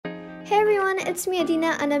Hey everyone, it's me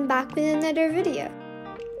Adeena and I'm back with another video.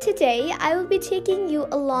 Today, I will be taking you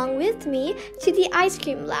along with me to the ice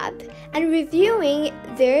cream lab and reviewing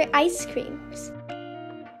their ice creams.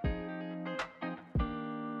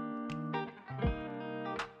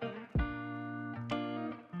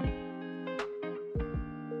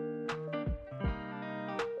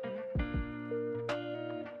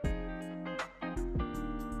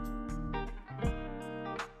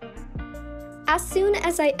 As soon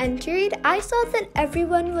as I entered, I saw that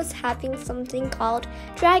everyone was having something called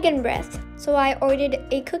dragon breath. So I ordered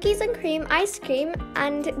a cookies and cream ice cream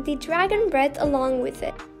and the dragon breath along with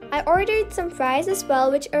it. I ordered some fries as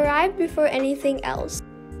well, which arrived before anything else.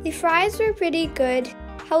 The fries were pretty good,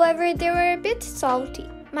 however they were a bit salty.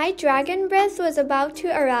 My dragon breath was about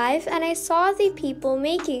to arrive and I saw the people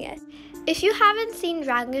making it. If you haven't seen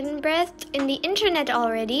dragon breath in the internet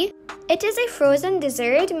already, it is a frozen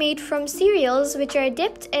dessert made from cereals which are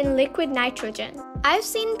dipped in liquid nitrogen. I've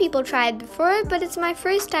seen people try it before, but it's my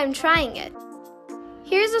first time trying it.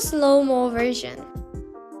 Here's a slow-mo version.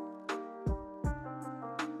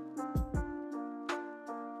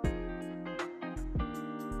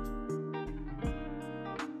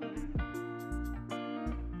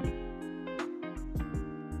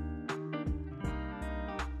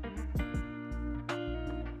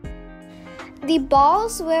 The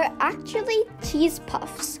balls were actually cheese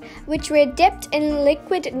puffs, which were dipped in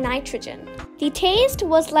liquid nitrogen. The taste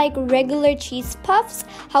was like regular cheese puffs,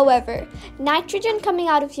 however, nitrogen coming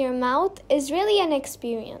out of your mouth is really an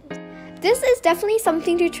experience. This is definitely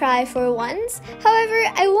something to try for once, however,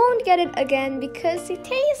 I won't get it again because the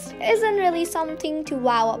taste isn't really something to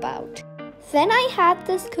wow about. Then I had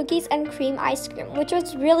this cookies and cream ice cream, which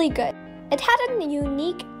was really good. It had a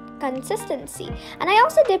unique consistency, and I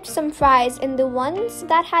also dipped some fries in the ones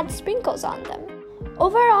that had sprinkles on them.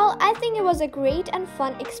 Overall, I think it was a great and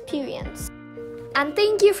fun experience. And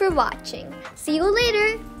thank you for watching. See you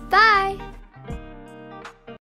later. Bye!